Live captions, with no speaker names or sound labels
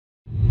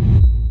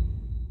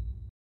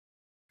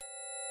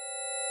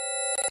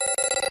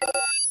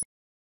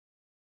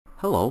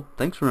Hello,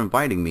 thanks for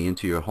inviting me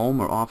into your home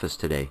or office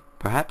today.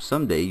 Perhaps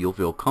someday you'll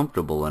feel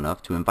comfortable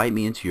enough to invite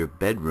me into your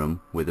bedroom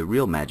where the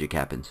real magic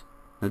happens.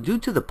 Now, due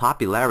to the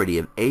popularity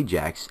of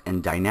Ajax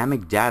and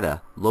dynamic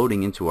data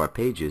loading into our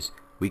pages,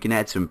 we can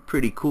add some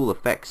pretty cool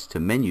effects to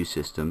menu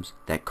systems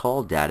that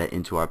call data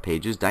into our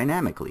pages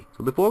dynamically.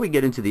 So before we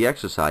get into the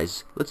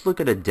exercise, let's look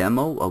at a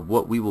demo of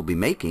what we will be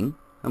making,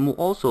 and we'll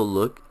also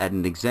look at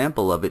an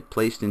example of it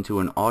placed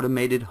into an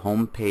automated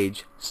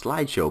homepage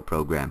slideshow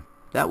program.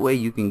 That way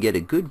you can get a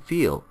good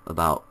feel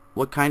about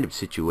what kind of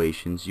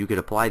situations you could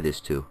apply this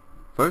to.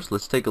 First,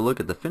 let's take a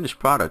look at the finished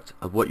product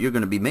of what you're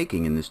going to be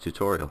making in this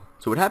tutorial.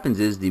 So what happens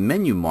is the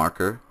menu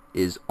marker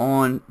is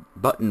on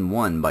button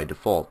 1 by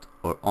default,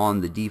 or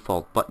on the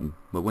default button.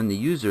 But when the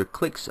user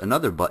clicks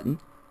another button,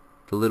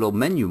 the little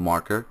menu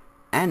marker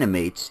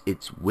animates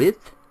its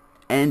width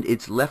and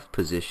its left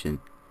position.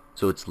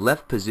 So its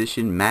left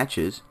position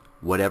matches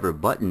whatever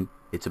button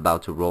it's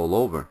about to roll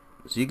over.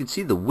 So you can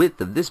see the width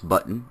of this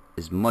button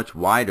is much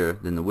wider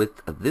than the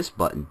width of this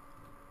button.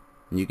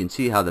 And you can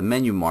see how the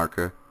menu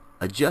marker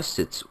adjusts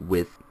its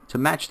width to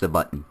match the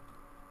button.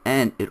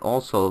 And it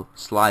also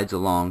slides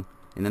along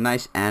in a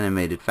nice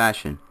animated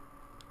fashion,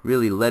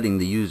 really letting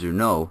the user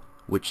know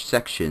which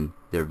section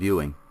they're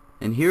viewing.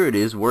 And here it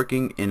is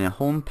working in a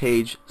home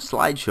page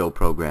slideshow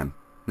program.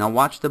 Now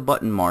watch the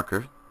button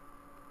marker.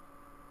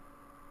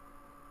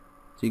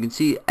 So you can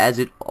see as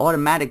it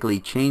automatically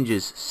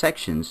changes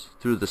sections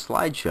through the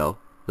slideshow,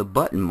 the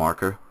button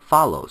marker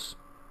follows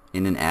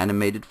in an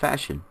animated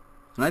fashion.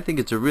 And I think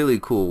it's a really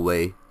cool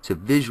way to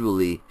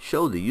visually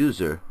show the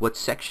user what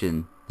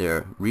section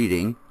they're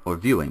reading or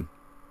viewing.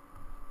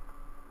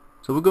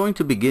 So we're going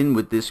to begin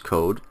with this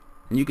code,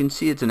 and you can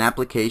see it's an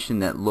application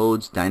that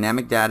loads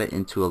dynamic data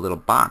into a little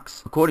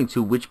box according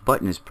to which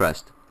button is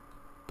pressed.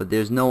 But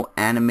there's no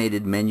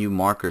animated menu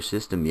marker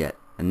system yet,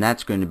 and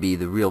that's going to be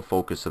the real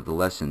focus of the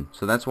lesson.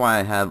 So that's why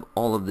I have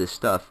all of this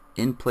stuff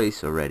in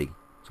place already.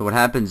 So what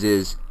happens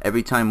is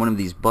every time one of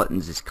these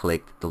buttons is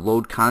clicked, the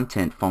load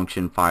content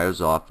function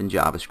fires off in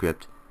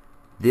JavaScript.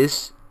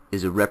 This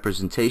is a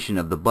representation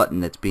of the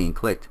button that's being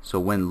clicked. So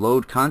when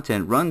load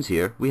content runs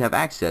here, we have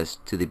access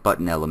to the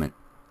button element.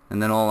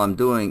 And then all I'm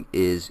doing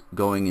is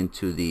going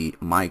into the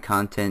my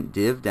content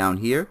div down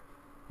here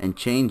and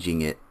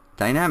changing it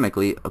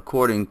dynamically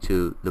according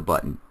to the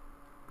button.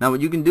 Now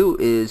what you can do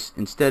is,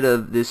 instead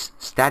of this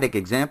static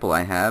example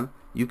I have,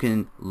 you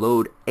can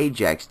load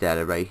Ajax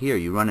data right here.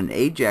 You run an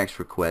Ajax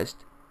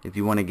request if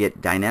you want to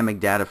get dynamic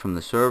data from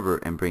the server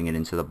and bring it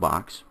into the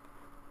box.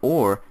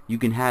 Or you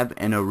can have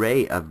an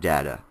array of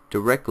data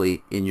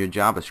directly in your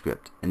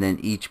JavaScript, and then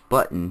each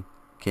button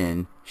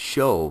can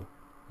show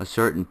a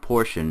certain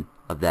portion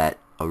of that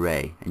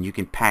array, and you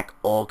can pack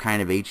all kind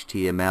of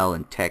HTML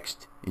and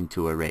text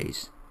into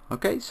arrays.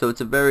 Okay, so it's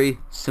a very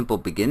simple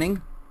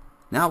beginning.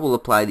 Now we'll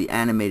apply the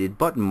animated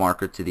button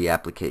marker to the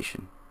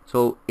application.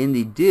 So in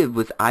the div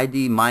with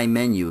ID My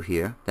Menu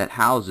here that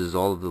houses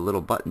all of the little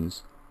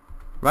buttons,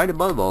 right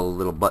above all the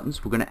little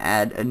buttons we're going to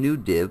add a new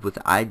div with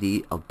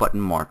ID of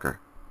button marker.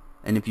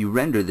 And if you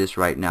render this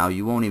right now,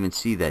 you won't even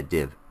see that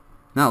div.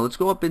 Now let's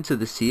go up into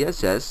the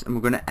CSS, and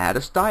we're going to add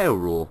a style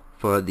rule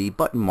for the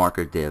button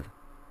marker div.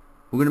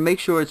 We're going to make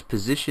sure its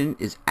position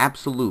is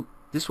absolute.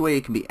 This way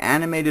it can be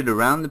animated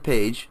around the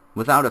page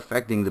without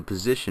affecting the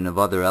position of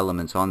other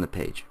elements on the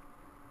page.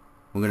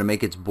 We're going to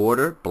make its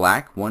border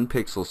black, 1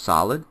 pixel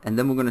solid, and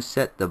then we're going to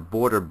set the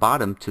border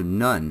bottom to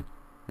none,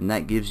 and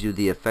that gives you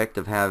the effect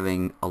of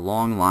having a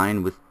long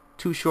line with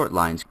 2 short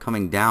lines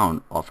coming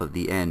down off of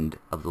the end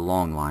of the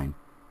long line.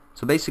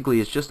 So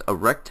basically it's just a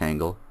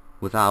rectangle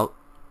without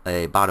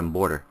a bottom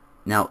border.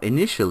 Now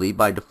initially,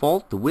 by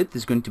default, the width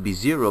is going to be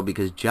 0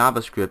 because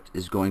JavaScript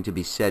is going to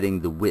be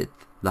setting the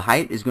width. The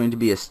height is going to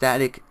be a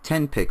static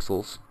 10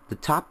 pixels. The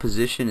top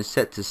position is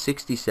set to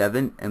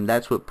 67, and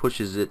that's what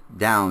pushes it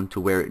down to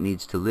where it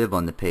needs to live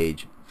on the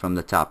page from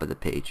the top of the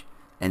page.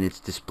 And its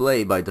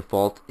display by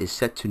default is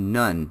set to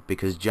none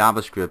because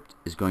JavaScript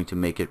is going to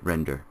make it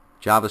render.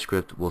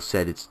 JavaScript will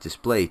set its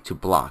display to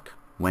block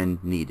when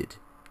needed.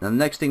 Now the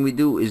next thing we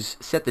do is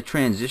set the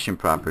transition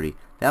property.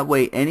 That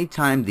way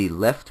anytime the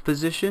left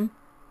position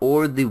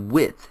or the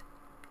width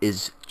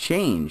is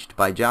changed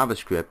by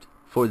JavaScript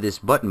for this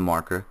button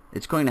marker,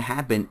 it's going to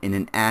happen in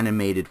an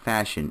animated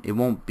fashion. It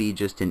won't be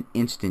just an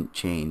instant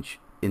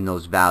change in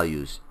those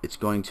values. It's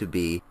going to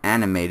be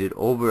animated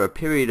over a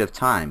period of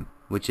time,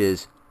 which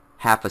is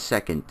half a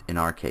second in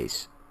our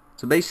case.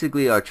 So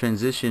basically our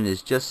transition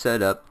is just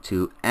set up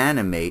to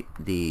animate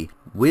the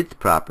width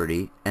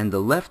property and the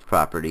left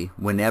property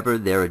whenever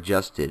they're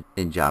adjusted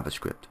in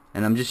JavaScript.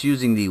 And I'm just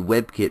using the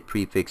WebKit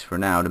prefix for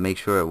now to make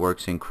sure it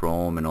works in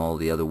Chrome and all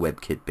the other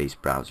WebKit based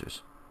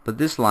browsers. But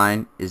this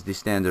line is the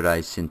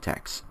standardized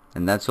syntax,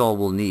 and that's all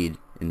we'll need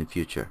in the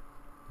future.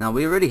 Now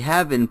we already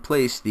have in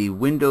place the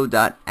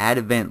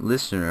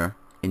window.addEventListener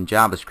in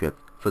JavaScript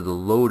for the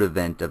load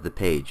event of the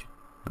page.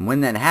 And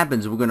when that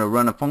happens, we're going to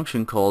run a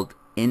function called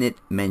Init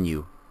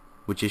Menu,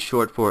 which is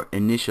short for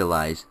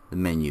Initialize the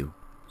Menu.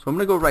 So I'm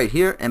going to go right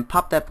here and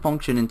pop that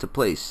function into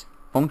place.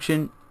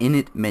 Function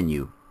Init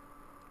Menu.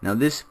 Now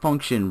this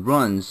function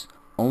runs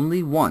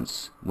only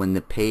once when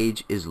the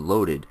page is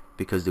loaded,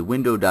 because the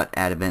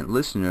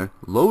window.addEventListener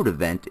load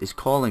event is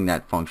calling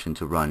that function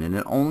to run, and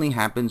it only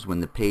happens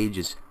when the page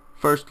is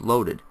first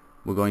loaded.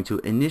 We're going to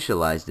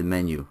initialize the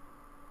menu.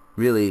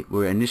 Really,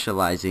 we're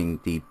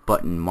initializing the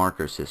button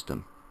marker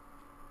system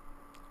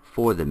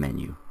for the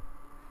menu.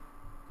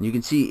 You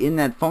can see in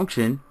that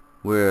function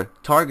we're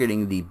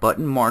targeting the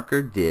button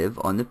marker div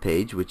on the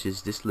page, which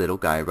is this little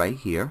guy right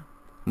here.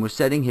 And we're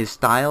setting his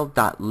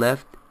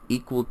style.left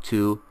equal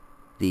to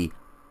the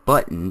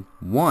button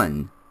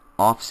 1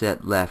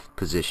 offset left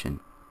position.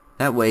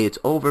 That way it's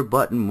over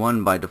button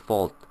 1 by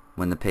default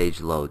when the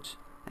page loads.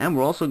 And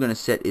we're also going to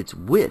set its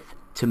width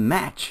to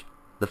match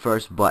the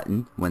first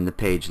button when the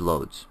page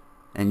loads.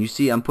 And you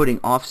see I'm putting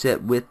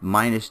offset width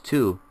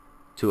 -2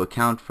 to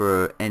account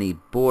for any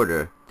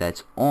border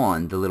that's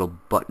on the little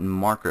button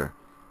marker,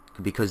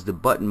 because the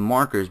button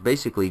marker is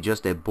basically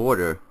just a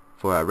border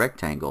for a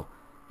rectangle.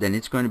 Then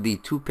it's going to be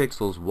 2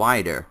 pixels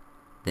wider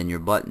than your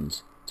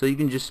buttons. So you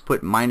can just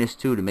put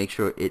 -2 to make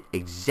sure it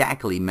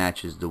exactly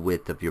matches the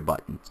width of your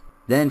buttons.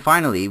 Then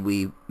finally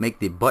we make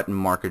the button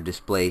marker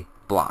display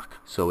block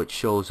so it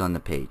shows on the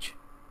page.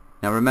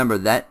 Now remember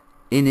that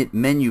Init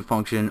Menu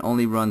function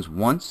only runs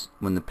once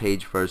when the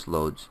page first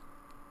loads.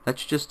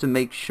 That's just to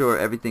make sure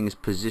everything is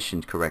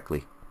positioned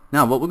correctly.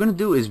 Now what we're going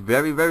to do is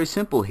very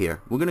simple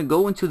here. We're going to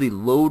go into the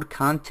load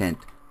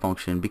content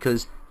function,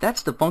 because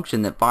that's the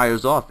function that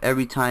fires off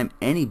every time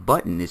any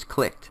button is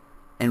clicked.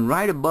 And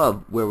right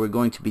above where we're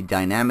going to be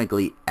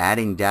dynamically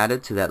adding data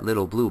to that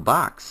little blue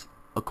box,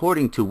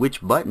 according to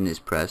which button is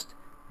pressed,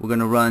 we're going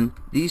to run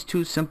these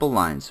 2 simple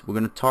lines. We're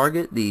going to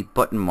target the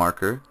button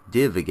marker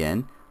div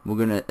again. We're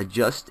going to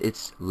adjust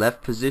its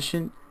left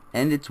position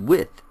and its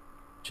width,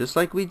 just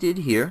like we did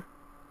here.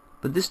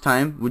 But this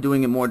time we're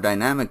doing it more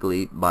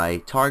dynamically by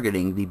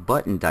targeting the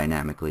button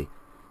dynamically.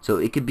 So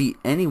it could be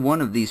any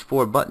one of these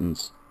 4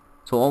 buttons.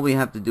 So all we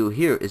have to do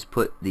here is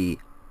put the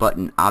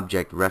button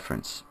object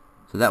reference.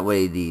 So that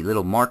way the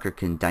little marker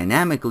can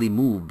dynamically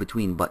move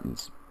between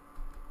buttons.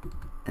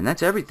 And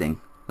that's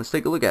everything. Let's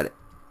take a look at it.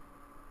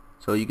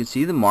 So you can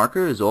see the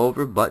marker is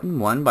over button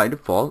 1 by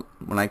default.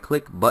 When I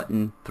click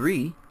button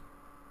 3,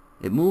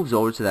 it moves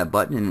over to that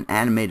button in an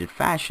animated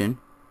fashion,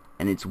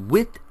 and its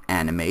width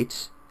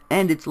animates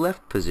and its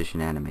left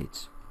position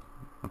animates.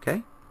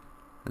 Okay?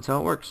 That's how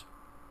it works.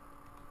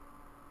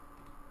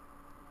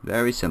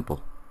 Very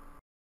simple.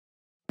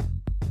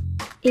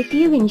 If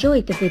you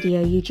enjoyed the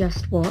video you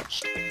just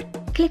watched,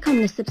 click on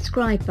the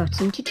subscribe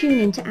button to tune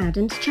into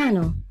Adam's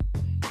channel.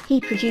 He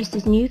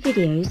produces new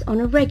videos on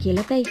a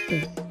regular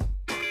basis.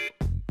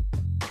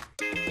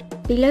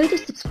 Below the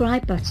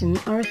subscribe button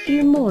are a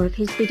few more of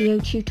his video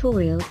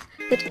tutorials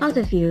that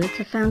other viewers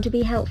have found to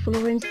be helpful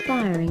or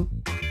inspiring.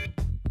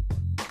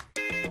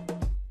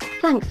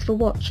 Thanks for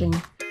watching.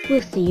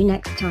 We'll see you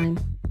next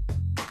time.